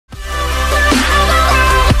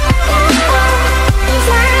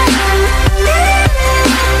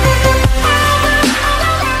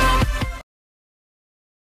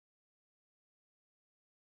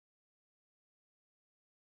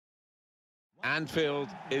Anfield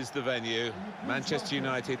is the venue. Manchester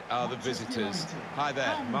United are the visitors. Hi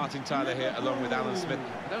there, Martin Tyler here along with Alan Smith.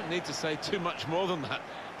 I don't need to say too much more than that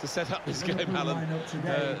to set up this game, Alan.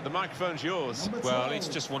 The microphone's yours. Well, it's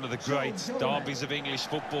just one of the great derbies of English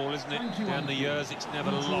football, isn't it? Down the years, it's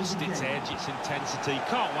never lost its edge, its intensity.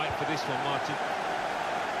 Can't wait for this one, Martin.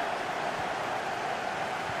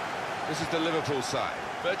 This is the Liverpool side.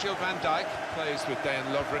 Virgil van Dijk plays with Dejan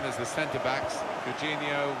Lovren as the centre-backs.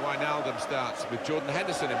 Jorginho Wijnaldum starts with Jordan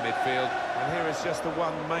Henderson in midfield. And here is just the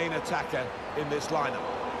one main attacker in this lineup.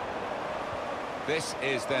 This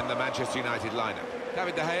is then the Manchester United lineup.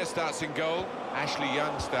 David De Gea starts in goal. Ashley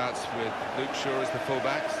Young starts with Luke Shaw as the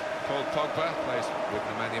fullbacks. Paul Pogba plays with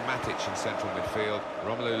Nemanja Matic in central midfield.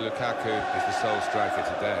 Romelu Lukaku is the sole striker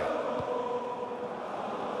today.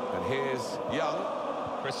 And here's Young,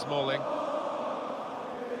 Chris Smalling,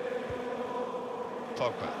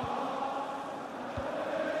 Pogba.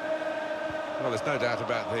 Well, there's no doubt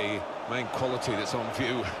about the main quality that's on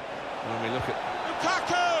view when we look at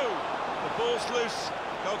Lukaku! The ball's loose.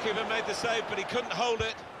 Goalkeeper made the save, but he couldn't hold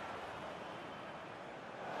it.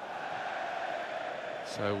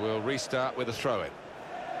 So we'll restart with a throw-in.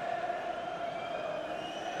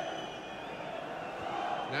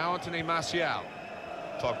 Now Anthony Martial.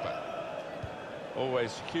 Pogba.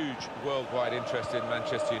 Always huge worldwide interest in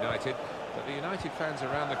Manchester United, but the United fans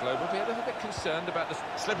around the globe will be a little bit concerned about the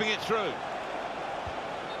Slipping it through.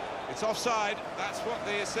 It's offside, that's what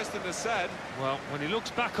the assistant has said. Well, when he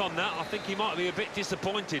looks back on that, I think he might be a bit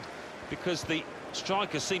disappointed because the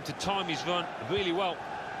striker seemed to time his run really well.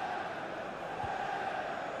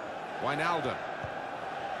 Wijnaldum.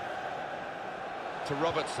 To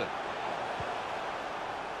Robertson.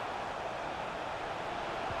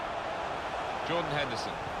 Jordan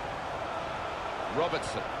Henderson.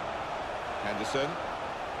 Robertson. Henderson.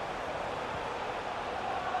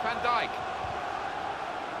 Van Dijk.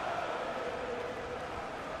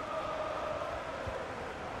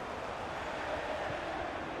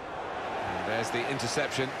 And there's the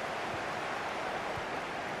interception.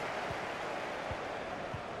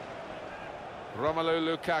 Romelu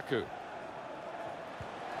Lukaku.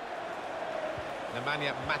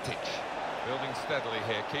 Nemanja Matic. Building steadily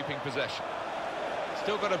here, keeping possession.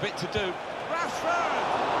 Still got a bit to do. Rashford!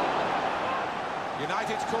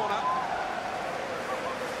 United's corner.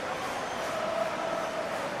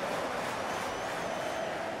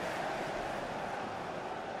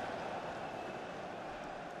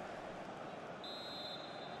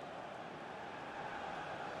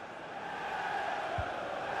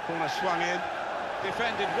 Corner swung in.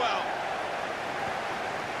 Defended well.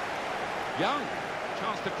 Young.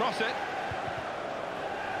 Chance to cross it.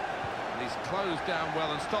 And he's closed down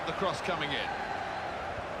well and stopped the cross coming in.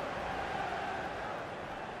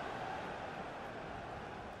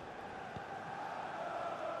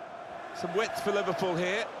 Some width for Liverpool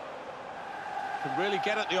here. Can really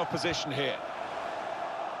get at the opposition here.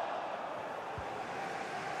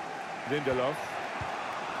 Lindelof.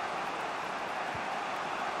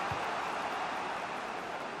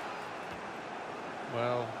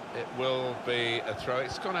 Well, it will be a throw.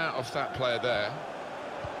 It's gone out off that player there.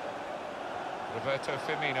 Roberto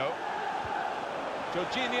Firmino.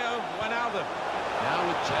 Jorginho Wijnaldum. Now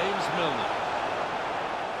with James Milner.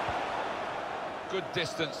 Good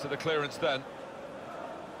distance to the clearance then.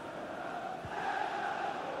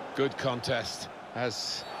 Good contest,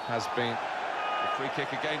 as has been the free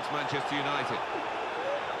kick against Manchester United.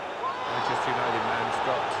 Manchester United man's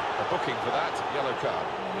got a booking for that, yellow card.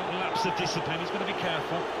 Lapse of discipline, he's going to be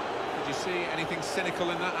careful. Did you see anything cynical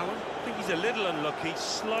in that, Alan? I think he's a little unlucky,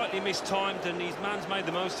 slightly mistimed, and his man's made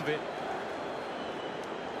the most of it.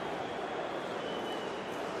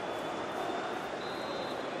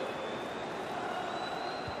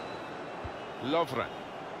 Lovren.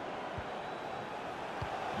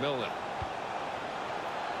 Milner.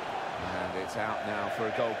 And it's out now for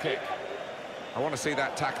a goal kick. I want to see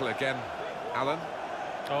that tackle again, Alan.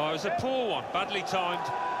 Oh, it was a poor one, badly timed.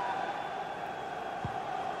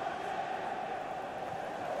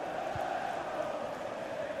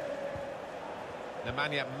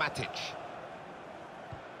 Nemanja Matic.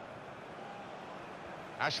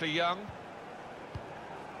 Ashley Young.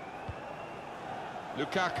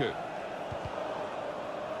 Lukaku.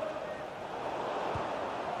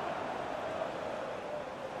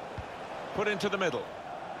 Put into the middle.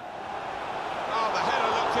 Oh, the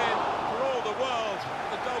header looked in for all the world.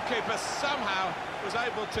 The goalkeeper somehow was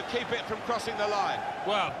able to keep it from crossing the line.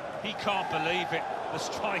 Well, he can't believe it. The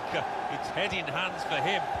striker, it's head in hands for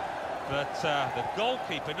him. But the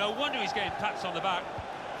goalkeeper, no wonder he's getting pats on the back.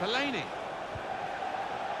 Fellaini.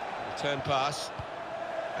 Return pass.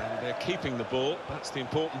 And they're keeping the ball, that's the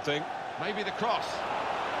important thing. Maybe the cross.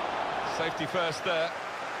 Safety first there.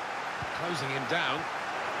 Closing him down.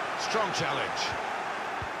 Strong challenge.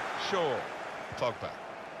 Shaw. Pogba.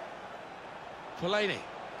 Fellaini.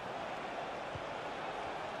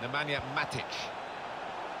 Nemanja Matic.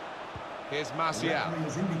 Here's Martial. The referee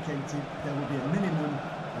has indicated there will be a minimum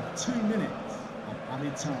of 2 minutes of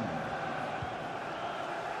added time.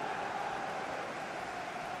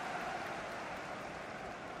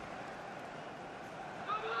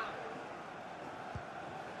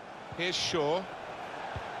 Here's Shaw.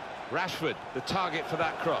 Rashford, the target for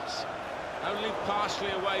that cross. Only partially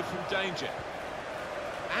away from danger.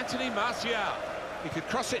 Anthony Martial. He could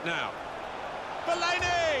cross it now.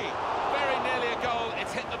 Fellaini! Very nearly a goal.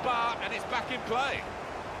 It's hit the bar and it's back in play.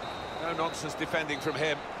 No nonsense defending from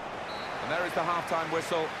him. And there is the half-time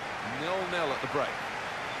whistle. 0-0 at the break.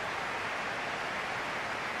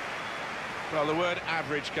 Well, the word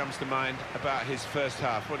average comes to mind about his first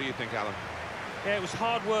half. What do you think, Alan? Yeah, it was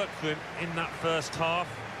hard work for him in that first half.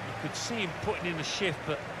 You could see him putting in a shift,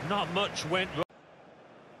 but not much went right.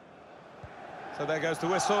 So there goes the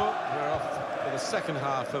whistle. We're off for the second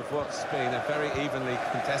half of what's been a very evenly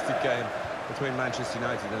contested game between Manchester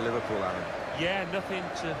United and Liverpool, Alan. Yeah, nothing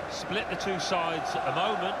to split the two sides at the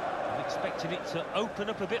moment. I'm expecting it to open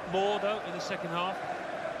up a bit more, though, in the second half.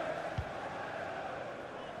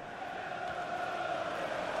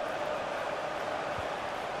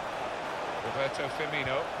 Roberto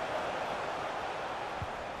Firmino.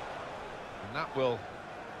 And that will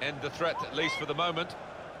end the threat, at least for the moment.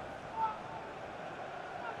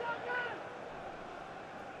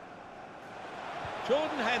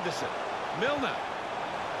 Jordan Henderson. Milner.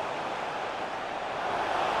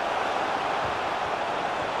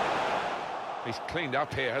 He's cleaned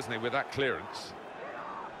up here, hasn't he, with that clearance.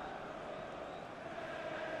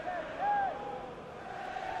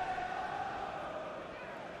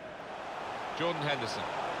 Jordan Henderson.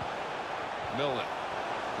 Milner.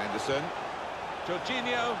 Henderson.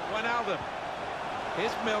 Jorginho Wijnaldum.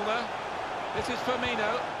 Here's Milner. This is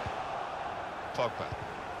Firmino. Pogba.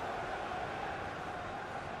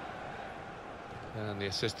 And the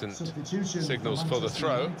assistant Substitution signals for the Manchester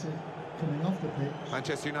throw. United coming off the pitch.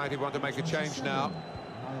 Manchester United want to make a change now.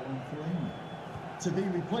 To be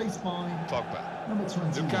replaced by Pogba. number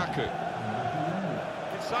 20. Lukaku.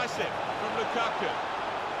 Decisive from Lukaku.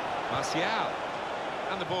 Martial.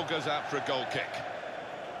 And the ball goes out for a goal kick.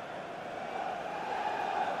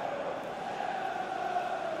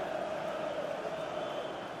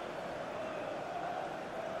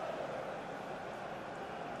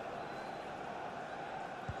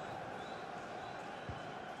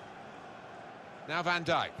 Now Van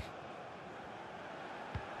Dijk.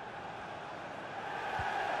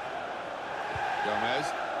 Gomez.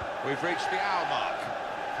 We've reached the hour mark.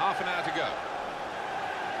 Half an hour to go.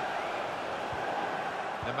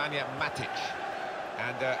 Nemanja Matic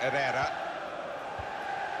and Herrera.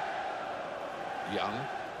 Young.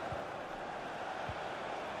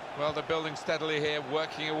 Well, they're building steadily here,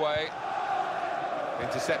 working away.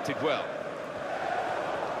 Intercepted well.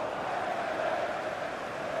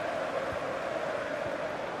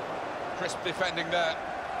 Crisp defending there.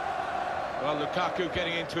 Well, Lukaku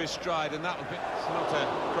getting into his stride, and that would be... It's not a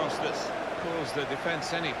cross that's caused the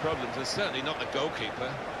defence any problems, and certainly not the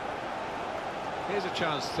goalkeeper. Here's a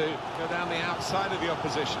chance to go down the outside of the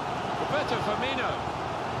opposition. Roberto Firmino.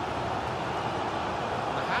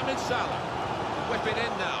 Mohamed Salah. Whip it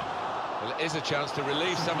in now. Well, it is a chance to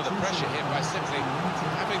relieve some of the pressure here by simply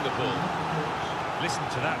having the ball. Listen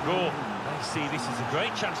to that roar. They see this is a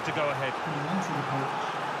great chance to go ahead. Coming onto the pitch,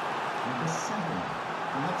 number 7,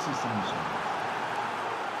 Alexis Sanchez.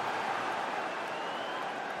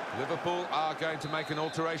 Liverpool are going to make an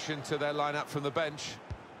alteration to their lineup from the bench.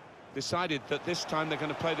 Decided that this time they're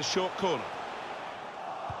going to play the short corner.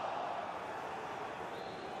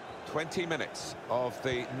 20 minutes of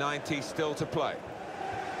the 90 still to play.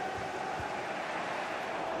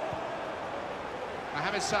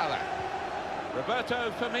 Mohamed Salah.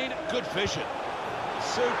 Roberto Firmino. Good vision.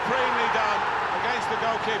 Supremely done against the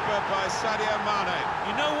goalkeeper by Sadio Mane.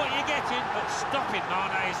 You know what you're getting, but stopping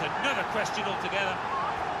Mane is another question altogether.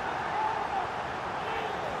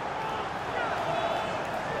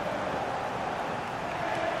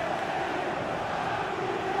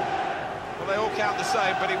 Well, they all count the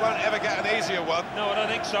same, but he won't ever get an easier one. No, I don't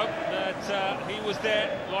think so. But he was there,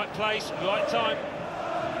 right place, right time.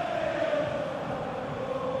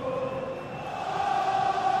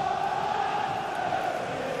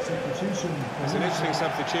 It's an interesting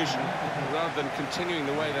substitution. Rather than continuing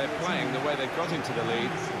the way they're playing, the way they've got into the lead,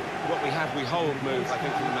 what we have, we hold move, I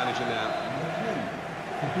think, from the manager now.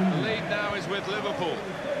 The lead now is with Liverpool.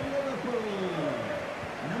 Liverpool.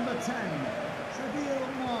 Number 10, Sadio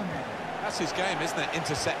Mane. That's his game, isn't it?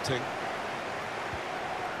 Intercepting.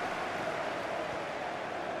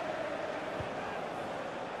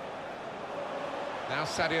 Now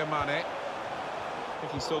Sadio Mane. I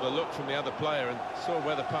think he saw the look from the other player and saw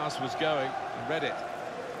where the pass was going and read it.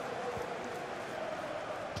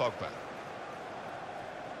 Pogba.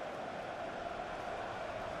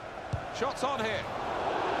 Shots on here.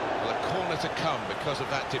 Well, a corner to come because of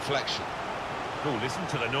that deflection. Oh, listen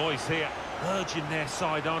to the noise here, urging their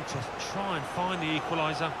side on to try and find the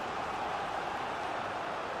equaliser.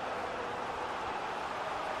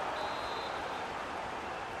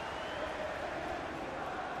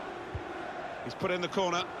 He's put in the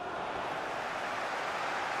corner.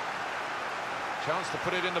 Chance to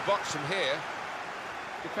put it in the box from here.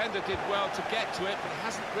 Defender did well to get to it, but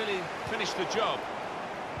hasn't really finished the job.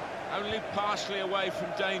 Only partially away from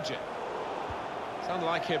danger. It's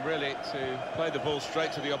unlike him, really, to play the ball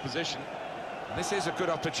straight to the opposition. And this is a good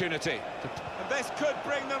opportunity. And this could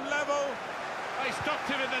bring them level. They stopped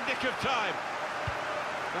him in the nick of time.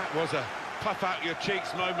 That was a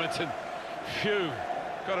puff-out-your-cheeks moment, and phew,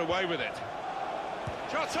 got away with it.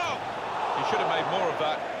 Shots on! He should have made more of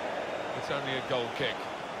that. It's only a goal kick.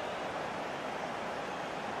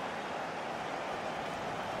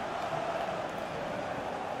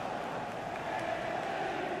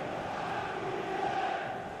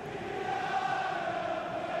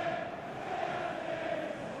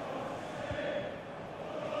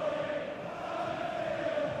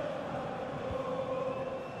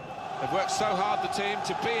 They've worked so hard, the team,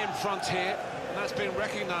 to be in front here, and that's been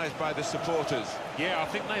recognised by the supporters. Yeah, I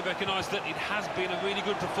think they recognise that it has been a really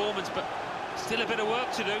good performance, but still a bit of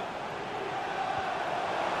work to do.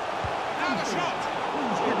 Now the shot!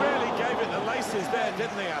 He really gave it the laces there,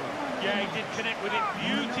 didn't he, Alan? Yeah, he did connect with it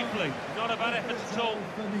beautifully. Not a bad effort at all.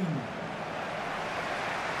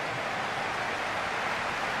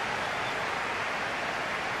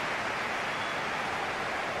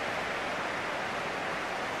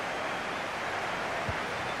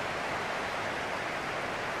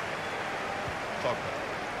 Pogba.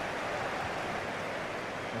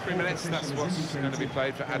 3 minutes, that's what's going to be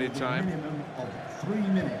played for added time. Minimum of 3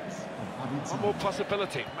 minutes of added time. One more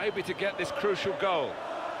possibility, maybe to get this crucial goal.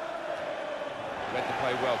 Read the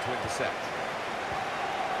play well to intercept.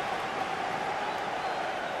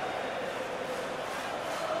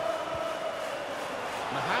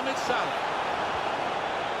 Mohamed Salah.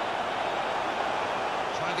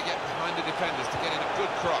 Trying to get behind the defenders to get in a good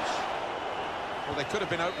cross. Well, they could have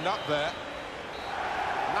been opened up there.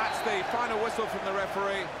 And that's the final whistle from the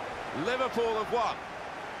referee. Liverpool have won.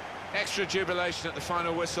 Extra jubilation at the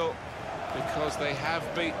final whistle because they have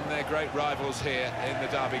beaten their great rivals here in the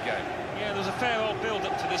derby game. Yeah, there's a fair old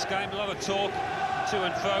build-up to this game, a lot of talk to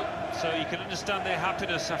and fro, so you can understand their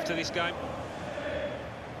happiness after this game.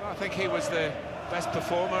 Well, I think he was the best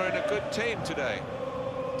performer in a good team today.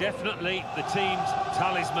 Definitely the team's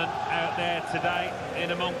talisman out there today,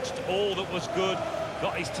 in amongst all that was good.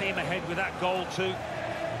 Got his team ahead with that goal too.